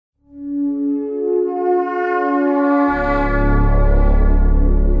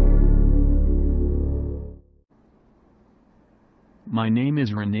My name is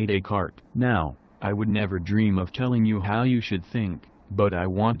René Descartes. Now, I would never dream of telling you how you should think, but I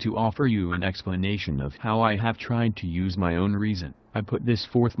want to offer you an explanation of how I have tried to use my own reason. I put this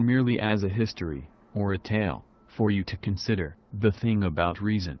forth merely as a history, or a tale, for you to consider. The thing about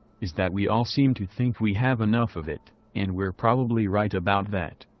reason is that we all seem to think we have enough of it, and we're probably right about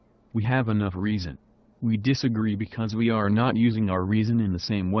that. We have enough reason. We disagree because we are not using our reason in the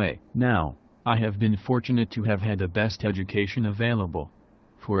same way. Now, I have been fortunate to have had the best education available.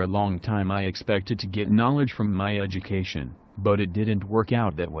 For a long time I expected to get knowledge from my education, but it didn't work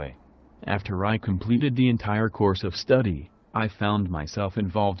out that way. After I completed the entire course of study, I found myself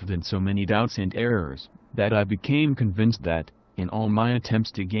involved in so many doubts and errors, that I became convinced that, in all my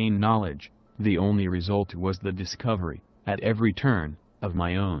attempts to gain knowledge, the only result was the discovery, at every turn, of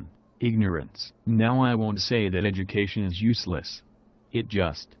my own ignorance. Now I won't say that education is useless. It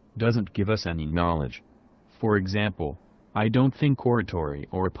just doesn't give us any knowledge. For example, I don't think oratory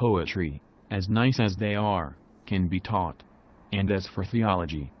or poetry, as nice as they are, can be taught. And as for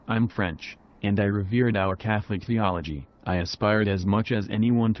theology, I'm French, and I revered our Catholic theology. I aspired as much as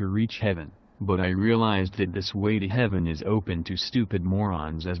anyone to reach heaven, but I realized that this way to heaven is open to stupid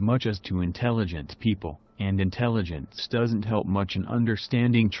morons as much as to intelligent people, and intelligence doesn't help much in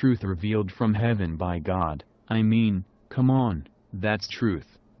understanding truth revealed from heaven by God. I mean, come on, that's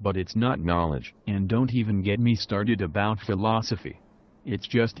truth, but it's not knowledge. And don't even get me started about philosophy. It's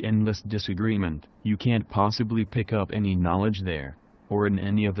just endless disagreement. You can't possibly pick up any knowledge there, or in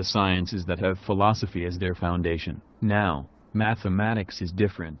any of the sciences that have philosophy as their foundation. Now, mathematics is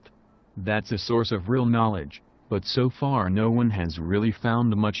different. That's a source of real knowledge, but so far no one has really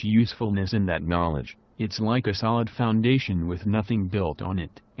found much usefulness in that knowledge. It's like a solid foundation with nothing built on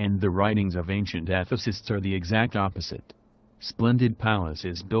it, and the writings of ancient ethicists are the exact opposite. Splendid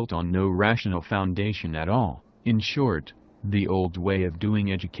palaces built on no rational foundation at all. In short, the old way of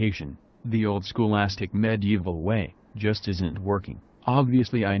doing education, the old scholastic medieval way, just isn't working.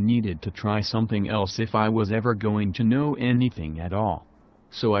 Obviously I needed to try something else if I was ever going to know anything at all.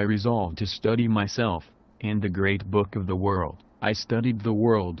 So I resolved to study myself, and the great book of the world. I studied the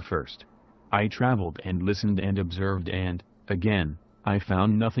world first. I traveled and listened and observed and, again, I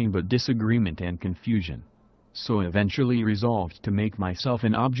found nothing but disagreement and confusion. So eventually resolved to make myself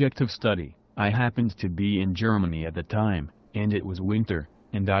an object of study. I happened to be in Germany at the time, and it was winter,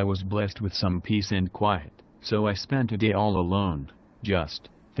 and I was blessed with some peace and quiet. So I spent a day all alone, just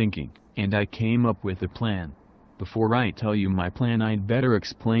thinking, and I came up with a plan. Before I tell you my plan, I'd better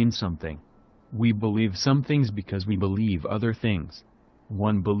explain something. We believe some things because we believe other things.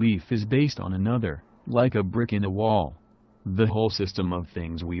 One belief is based on another, like a brick in a wall. The whole system of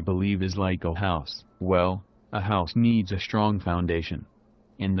things we believe is like a house. Well, a house needs a strong foundation.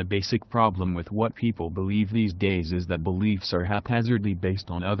 And the basic problem with what people believe these days is that beliefs are haphazardly based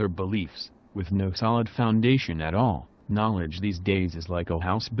on other beliefs, with no solid foundation at all. Knowledge these days is like a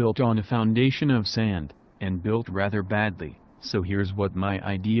house built on a foundation of sand, and built rather badly. So here's what my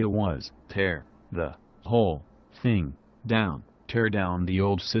idea was: tear the whole thing down. Tear down the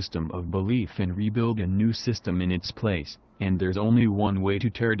old system of belief and rebuild a new system in its place. And there's only one way to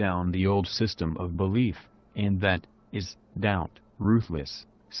tear down the old system of belief, and that is doubt. Ruthless,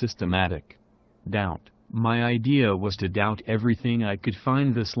 systematic doubt. My idea was to doubt everything I could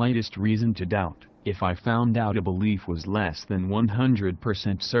find the slightest reason to doubt. If I found out a belief was less than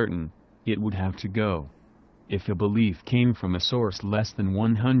 100% certain, it would have to go. If a belief came from a source less than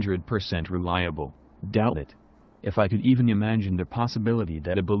 100% reliable, doubt it. If I could even imagine the possibility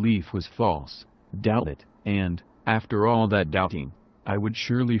that a belief was false, doubt it. And, after all that doubting, I would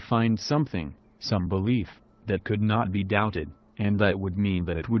surely find something, some belief, that could not be doubted, and that would mean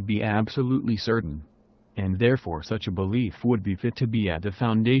that it would be absolutely certain. And therefore such a belief would be fit to be at the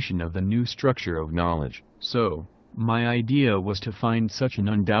foundation of the new structure of knowledge. So, my idea was to find such an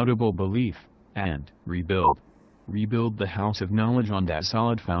undoubtable belief, and rebuild the house of knowledge on that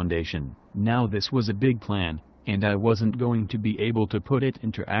solid foundation. Now this was a big plan, and I wasn't going to be able to put it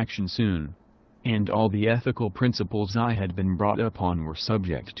into action soon. And all the ethical principles I had been brought up on were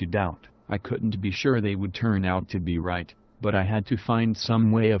subject to doubt. I couldn't be sure they would turn out to be right, but I had to find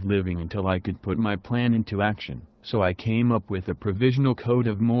some way of living until I could put my plan into action. So I came up with a provisional code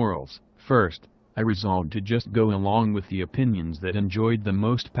of morals. First, I resolved to just go along with the opinions that enjoyed the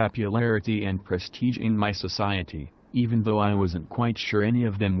most popularity and prestige in my society, even though I wasn't quite sure any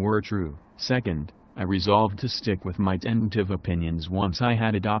of them were true. Second, I resolved to stick with my tentative opinions once I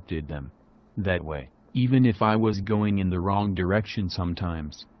had adopted them. That way, even if I was going in the wrong direction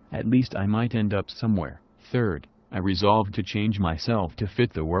sometimes, at least I might end up somewhere. Third, I resolved to change myself to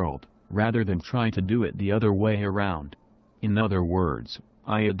fit the world, rather than try to do it the other way around. In other words,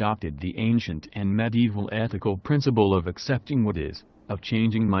 I adopted the ancient and medieval ethical principle of accepting what is, of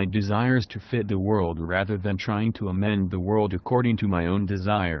changing my desires to fit the world rather than trying to amend the world according to my own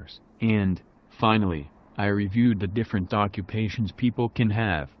desires. And, finally, I reviewed the different occupations people can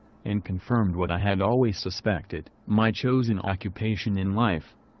have, and confirmed what I had always suspected. My chosen occupation in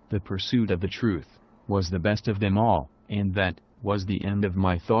life, the pursuit of the truth, was the best of them all, and that was the end of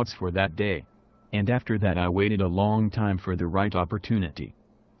my thoughts for that day. And after that I waited a long time for the right opportunity.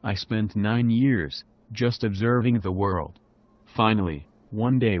 I spent 9 years, just observing the world. Finally,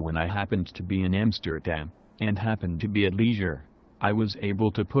 one day when I happened to be in Amsterdam, and happened to be at leisure, I was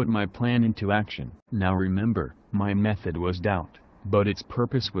able to put my plan into action. Now remember, my method was doubt, but its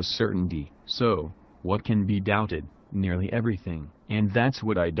purpose was certainty. So, what can be doubted? Nearly everything. And that's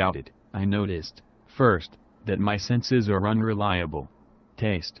what I doubted. I noticed, first, that my senses are unreliable.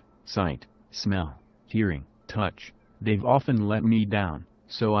 Taste, sight, smell, hearing, touch, they've often let me down,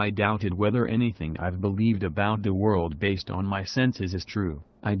 so I doubted whether anything I've believed about the world based on my senses is true.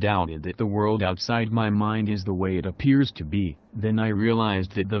 I doubted that the world outside my mind is the way it appears to be. Then I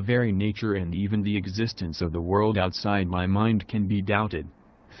realized that the very nature and even the existence of the world outside my mind can be doubted.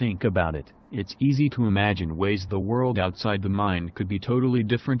 Think about it. It's easy to imagine ways the world outside the mind could be totally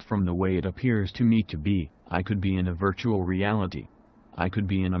different from the way it appears to me to be. I could be in a virtual reality. I could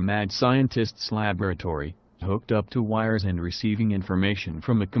be in a mad scientist's laboratory, hooked up to wires and receiving information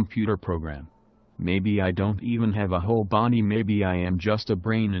from a computer program. Maybe I don't even have a whole body, maybe I am just a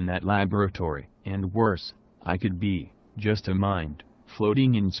brain in that laboratory. And worse, I could be just a mind,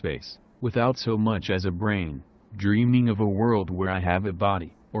 floating in space, without so much as a brain, dreaming of a world where I have a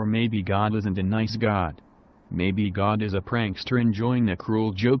body. Or maybe God isn't a nice God. Maybe God is a prankster enjoying a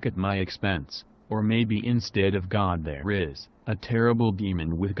cruel joke at my expense. Or maybe instead of God there is a terrible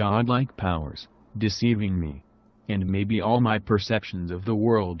demon with godlike powers, deceiving me. And maybe all my perceptions of the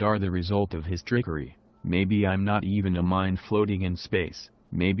world are the result of his trickery. Maybe I'm not even a mind floating in space.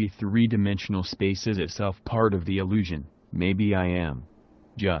 Maybe three-dimensional space is itself part of the illusion. Maybe I am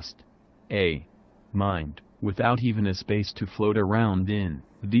just a mind, without even a space to float around in.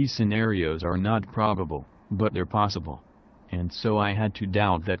 These scenarios are not probable, but they're possible. And so I had to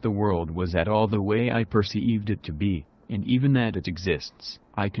doubt that the world was at all the way I perceived it to be, and even that it exists.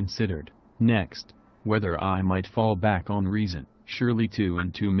 I considered, next, whether I might fall back on reason. Surely 2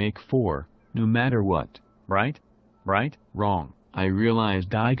 and 2 make 4, no matter what, right? Right? Wrong. I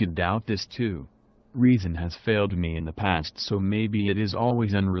realized I could doubt this too. Reason has failed me in the past, so maybe it is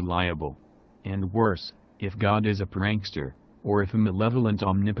always unreliable. And worse, if God is a prankster, or if a malevolent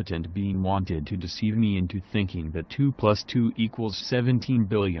omnipotent being wanted to deceive me into thinking that 2 plus 2 equals 17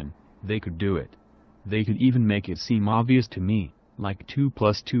 billion, they could do it. They could even make it seem obvious to me, like 2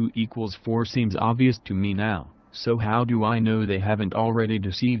 plus 2 equals 4 seems obvious to me now. So how do I know they haven't already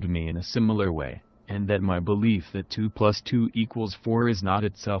deceived me in a similar way, and that my belief that 2 plus 2 equals 4 is not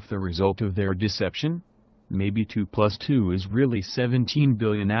itself the result of their deception? Maybe 2 plus 2 is really 17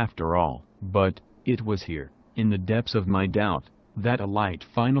 billion after all. But it was here, in the depths of my doubt, that a light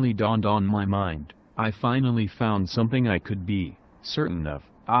finally dawned on my mind. I finally found something I could be certain of.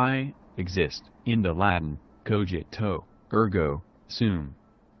 I exist. In the Latin, cogito, ergo, sum.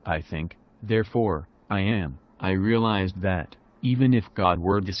 I think, therefore, I am. I realized that, even if God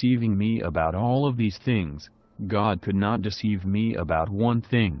were deceiving me about all of these things, God could not deceive me about one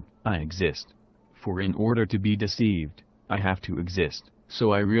thing: I exist. For in order to be deceived, I have to exist.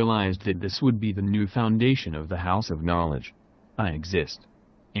 So I realized that this would be the new foundation of the house of knowledge. I exist.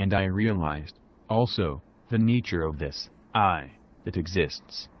 And I realized, also, the nature of this I that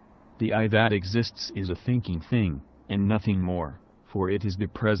exists. The I that exists is a thinking thing, and nothing more, for it is the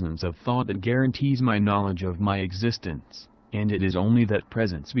presence of thought that guarantees my knowledge of my existence, and it is only that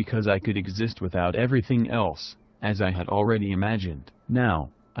presence because I could exist without everything else, as I had already imagined.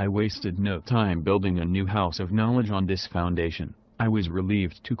 Now, I wasted no time building a new house of knowledge on this foundation. I was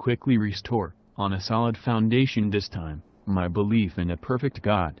relieved to quickly restore, on a solid foundation this time, my belief in a perfect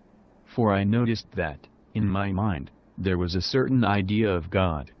God. For I noticed that, in my mind, there was a certain idea of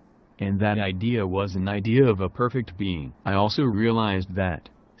God. And that idea was an idea of a perfect being. I also realized that,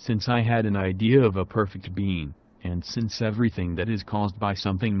 since I had an idea of a perfect being, and since everything that is caused by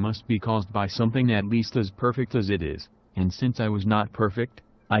something must be caused by something at least as perfect as it is, and since I was not perfect,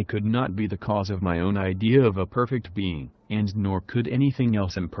 I could not be the cause of my own idea of a perfect being, and nor could anything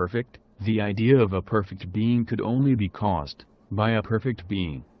else imperfect. The idea of a perfect being could only be caused by a perfect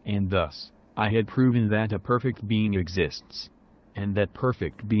being, and thus, I had proven that a perfect being exists. And that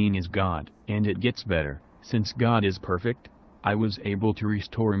perfect being is God. And it gets better. Since God is perfect, I was able to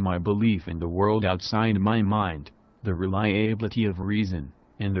restore my belief in the world outside my mind. the reliability of reason,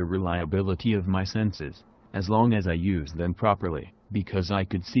 and the reliability of my senses, as long as I used them properly, because I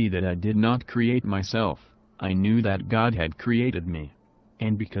could see that I did not create myself, I knew that God had created me.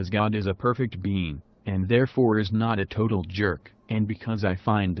 And because God is a perfect being, and therefore is not a total jerk, and because I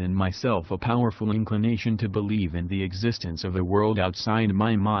find in myself a powerful inclination to believe in the existence of a world outside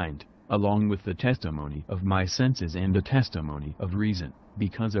my mind, along with the testimony of my senses and the testimony of reason,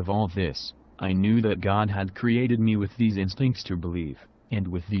 because of all this, I knew that God had created me with these instincts to believe, and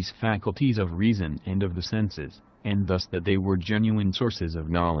with these faculties of reason and of the senses, and thus that they were genuine sources of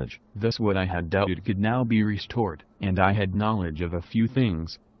knowledge. Thus what I had doubted could now be restored, and I had knowledge of a few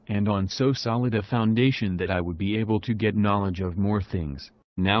things, and on so solid a foundation that I would be able to get knowledge of more things.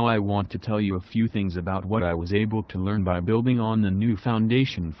 Now I want to tell you a few things about what I was able to learn by building on the new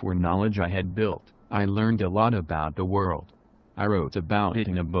foundation for knowledge I had built. I learned a lot about the world. I wrote about it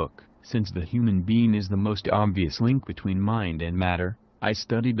in a book. Since the human being is the most obvious link between mind and matter, I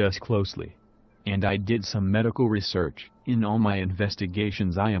studied us closely. And I did some medical research. In all my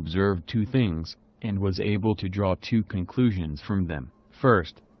investigations I observed two things, and was able to draw two conclusions from them.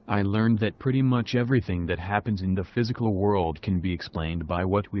 First, I learned that pretty much everything that happens in the physical world can be explained by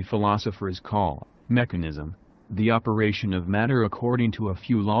what we philosophers call mechanism, the operation of matter according to a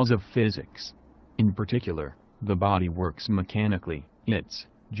few laws of physics. In particular, the body works mechanically. It's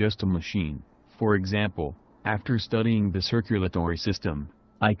just a machine. For example, after studying the circulatory system,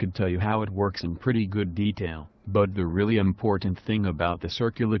 I could tell you how it works in pretty good detail, but the really important thing about the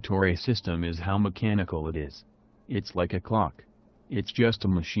circulatory system is how mechanical it is. It's like a clock. It's just a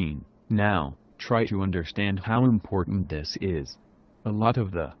machine. Now, try to understand how important this is. A lot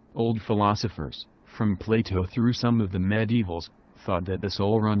of the old philosophers, from Plato through some of the medievals, thought that the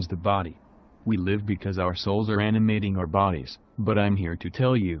soul runs the body. We live because our souls are animating our bodies, but I'm here to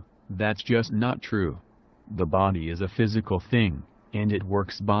tell you, that's just not true. The body is a physical thing, and it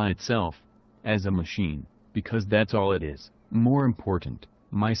works by itself, as a machine, because that's all it is. More important,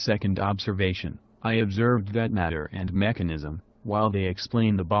 my second observation, I observed that matter and mechanism, while they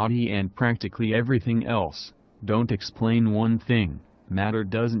explain the body and practically everything else, don't explain one thing. Matter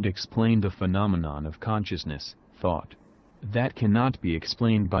doesn't explain the phenomenon of consciousness, thought. That cannot be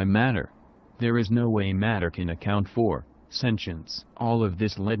explained by matter. There is no way matter can account for sentience. All of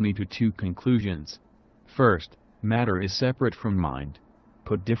this led me to two conclusions. First, matter is separate from mind.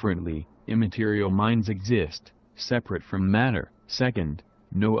 Put differently, immaterial minds exist, separate from matter. Second,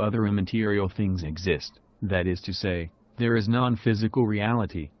 no other immaterial things exist. That is to say, there is non-physical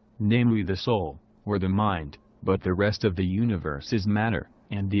reality, namely the soul, or the mind, but the rest of the universe is matter,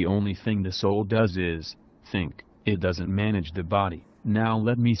 and the only thing the soul does is think. It doesn't manage the body. Now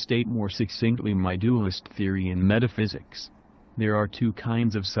let me state more succinctly my dualist theory in metaphysics. There are two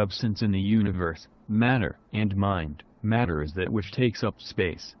kinds of substance in the universe, matter and mind. Matter is that which takes up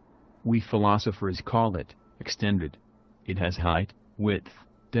space. We philosophers call it extended. It has height, width,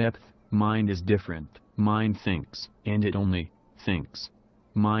 depth. Mind is different. Mind thinks, and it only thinks.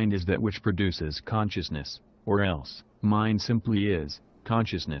 Mind is that which produces consciousness, or else, mind simply is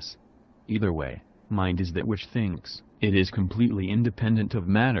consciousness. Either way, mind is that which thinks. It is completely independent of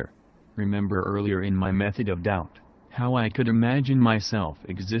matter. Remember earlier in my method of doubt, how I could imagine myself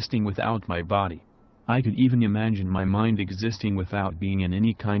existing without my body. I could even imagine my mind existing without being in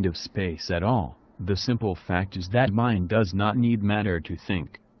any kind of space at all. The simple fact is that mind does not need matter to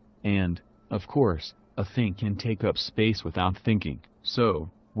think. And, of course, a thing can take up space without thinking. So,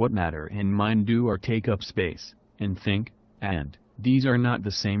 what matter and mind do are take up space, and think, and these are not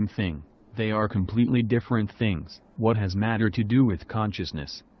the same thing. They are completely different things. What has matter to do with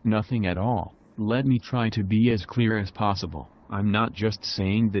consciousness? Nothing at all. Let me try to be as clear as possible. I'm not just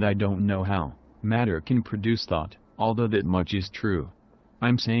saying that I don't know how matter can produce thought, although that much is true.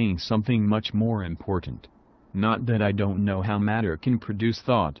 I'm saying something much more important. Not that I don't know how matter can produce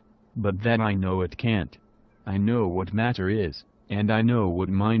thought, but that I know it can't. I know what matter is, and I know what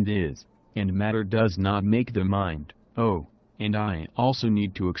mind is, and matter does not make the mind. Oh, and I also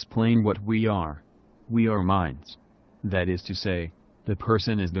need to explain what we are. We are minds. That is to say, the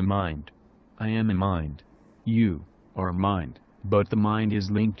person is the mind. I am a mind. You are a mind, but the mind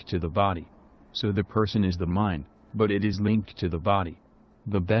is linked to the body. So the person is the mind, but it is linked to the body.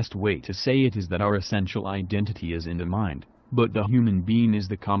 The best way to say it is that our essential identity is in the mind, but the human being is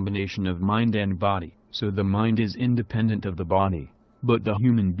the combination of mind and body. So the mind is independent of the body, but the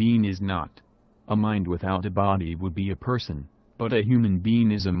human being is not. A mind without a body would be a person, but a human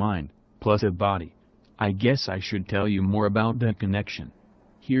being is a mind, plus a body. I guess I should tell you more about that connection.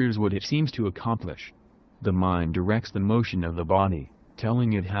 Here's what it seems to accomplish. The mind directs the motion of the body,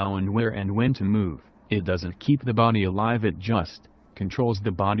 telling it how and where and when to move, It doesn't keep the body alive, it just controls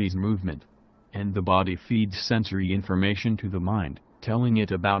the body's movement. And the body feeds sensory information to the mind, telling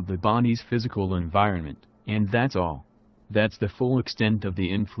it about the body's physical environment, and that's all. That's the full extent of the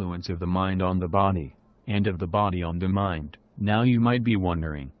influence of the mind on the body, and of the body on the mind. Now you might be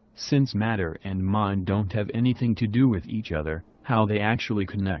wondering, since matter and mind don't have anything to do with each other, how they actually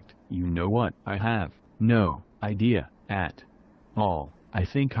connect. You know what? I have no idea at all. I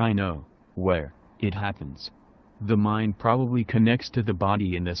think I know where it happens. The mind probably connects to the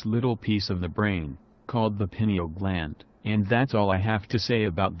body in this little piece of the brain, called the pineal gland, and that's all I have to say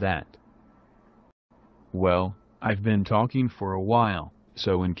about that. Well, I've been talking for a while,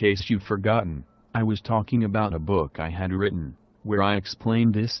 so in case you've forgotten, I was talking about a book I had written, where I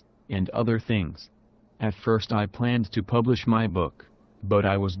explained this, and other things. At first I planned to publish my book, but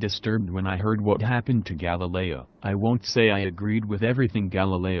I was disturbed when I heard what happened to Galileo. I won't say I agreed with everything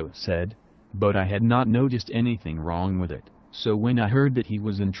Galileo said, but I had not noticed anything wrong with it. So when I heard that he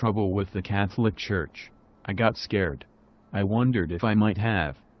was in trouble with the Catholic Church, I got scared. I wondered if I might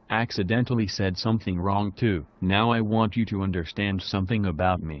have accidentally said something wrong too. Now I want you to understand something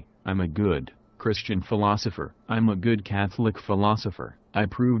about me. I'm a good Christian philosopher. I'm a good Catholic philosopher. I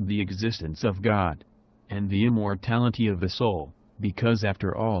proved the existence of God and the immortality of the soul, because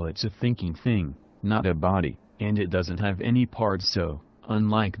after all it's a thinking thing, not a body, and it doesn't have any parts, so,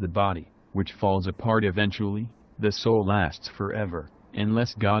 unlike the body, which falls apart eventually, the soul lasts forever,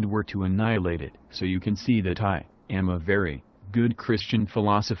 unless God were to annihilate it. So you can see that I am a very good Christian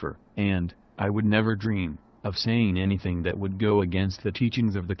philosopher, and I would never dream of saying anything that would go against the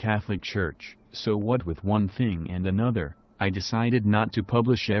teachings of the Catholic Church. So what with one thing and another, I decided not to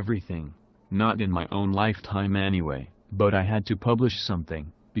publish everything, not in my own lifetime anyway, but I had to publish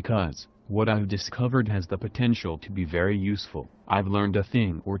something, because what I've discovered has the potential to be very useful. I've learned a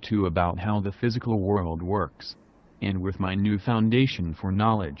thing or two about how the physical world works. And with my new foundation for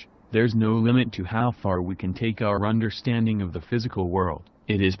knowledge, there's no limit to how far we can take our understanding of the physical world.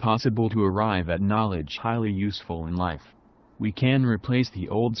 It is possible to arrive at knowledge highly useful in life. We can replace the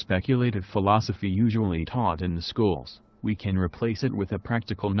old speculative philosophy usually taught in the schools. We can replace it with a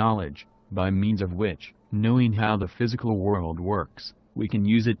practical knowledge, by means of which, knowing how the physical world works, we can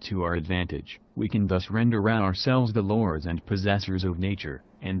use it to our advantage. We can thus render ourselves the lords and possessors of nature,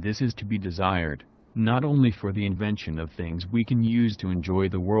 and this is to be desired, not only for the invention of things we can use to enjoy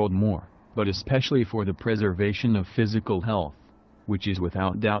the world more, but especially for the preservation of physical health, which is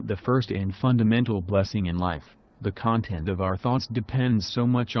without doubt the first and fundamental blessing in life. The content of our thoughts depends so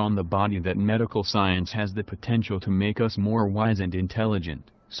much on the body that medical science has the potential to make us more wise and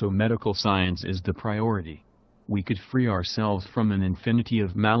intelligent, so medical science is the priority. We could free ourselves from an infinity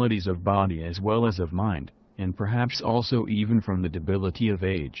of maladies of body as well as of mind, and perhaps also even from the debility of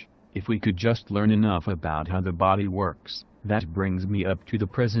age, if we could just learn enough about how the body works. That brings me up to the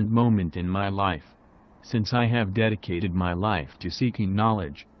present moment in my life. Since I have dedicated my life to seeking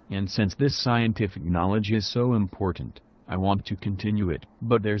knowledge, and since this scientific knowledge is so important, I want to continue it.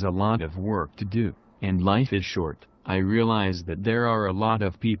 But there's a lot of work to do, and life is short. I realize that there are a lot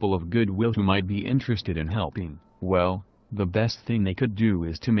of people of goodwill who might be interested in helping. Well, the best thing they could do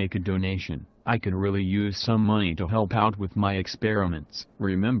is to make a donation. I could really use some money to help out with my experiments.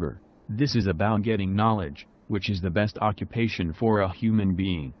 Remember, this is about getting knowledge, which is the best occupation for a human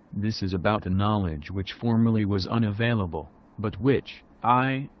being. This is about the knowledge which formerly was unavailable, but which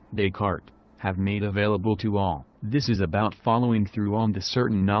I, Descartes, have made available to all. This is about following through on the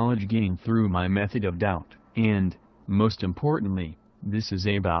certain knowledge gained through my method of doubt, and, most importantly, this is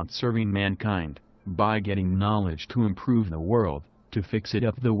about serving mankind, by getting knowledge to improve the world, to fix it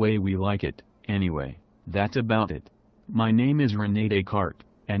up the way we like it. Anyway, that's about it. My name is René Descartes,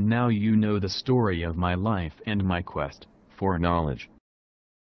 and now you know the story of my life and my quest for knowledge.